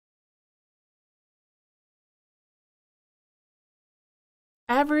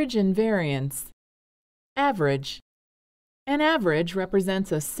Average and variance. Average. An average represents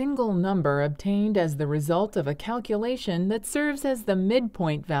a single number obtained as the result of a calculation that serves as the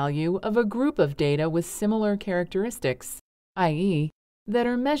midpoint value of a group of data with similar characteristics, i.e., that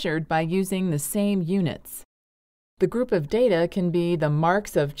are measured by using the same units. The group of data can be the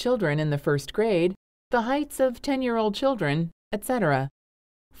marks of children in the first grade, the heights of 10-year-old children, etc.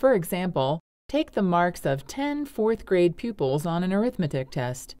 For example, take the marks of 10 fourth-grade pupils on an arithmetic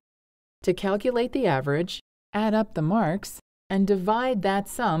test. To calculate the average, add up the marks, and divide that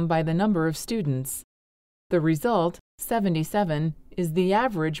sum by the number of students. The result, 77, is the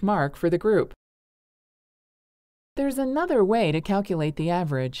average mark for the group. There's another way to calculate the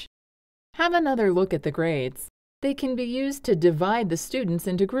average. Have another look at the grades. They can be used to divide the students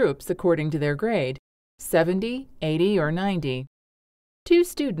into groups according to their grade, 70, 80, or 90. 2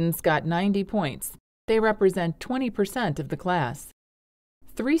 students got 90 points. They represent 20% of the class.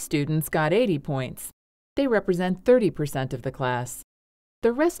 3 students got 80 points. They represent 30% of the class.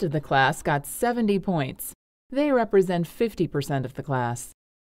 The rest of the class got 70 points. They represent 50% of the class.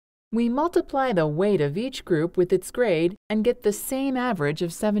 We multiply the weight of each group with its grade and get the same average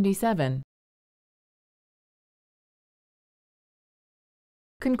of 77.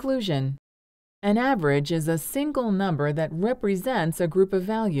 Conclusion. An average is a single number that represents a group of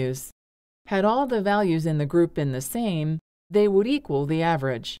values. Had all the values in the group been the same, they would equal the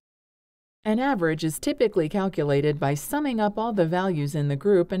average. An average is typically calculated by summing up all the values in the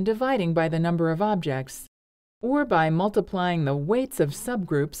group and dividing by the number of objects, or by multiplying the weights of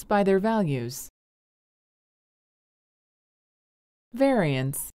subgroups by their values.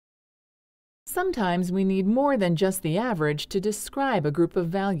 Variance. Sometimes we need more than just the average to describe a group of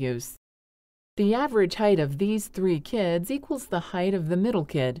values. The average height of these 3 kids equals the height of the middle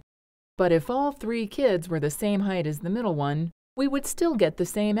kid. But if all 3 kids were the same height as the middle one, we would still get the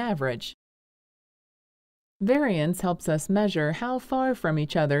same average. Variance helps us measure how far from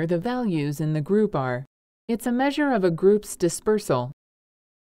each other the values in the group are. It's a measure of a group's dispersal.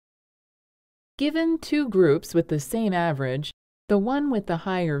 Given 2 groups with the same average, the one with the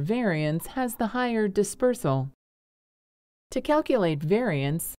higher variance has the higher dispersal. To calculate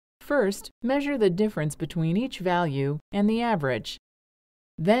variance, first, measure the difference between each value and the average.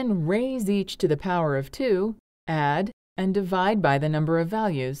 Then raise each to the power of 2, add, and divide by the number of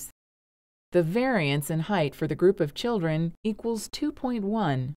values. The variance in height for the group of children equals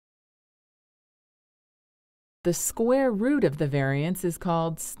 2.1. The square root of the variance is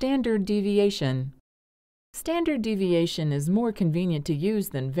called standard deviation. Standard deviation is more convenient to use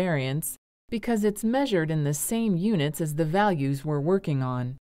than variance because it's measured in the same units as the values we're working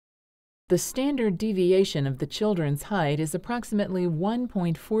on. The standard deviation of the children's height is approximately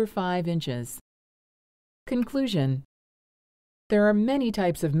 1.45 inches. Conclusion. There are many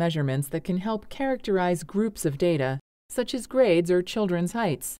types of measurements that can help characterize groups of data, such as grades or children's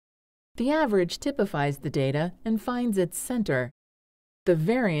heights. The average typifies the data and finds its center. The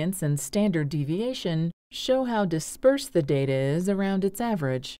variance and standard deviation show how dispersed the data is around its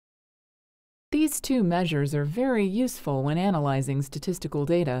average. These 2 measures are very useful when analyzing statistical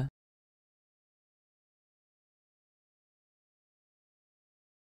data.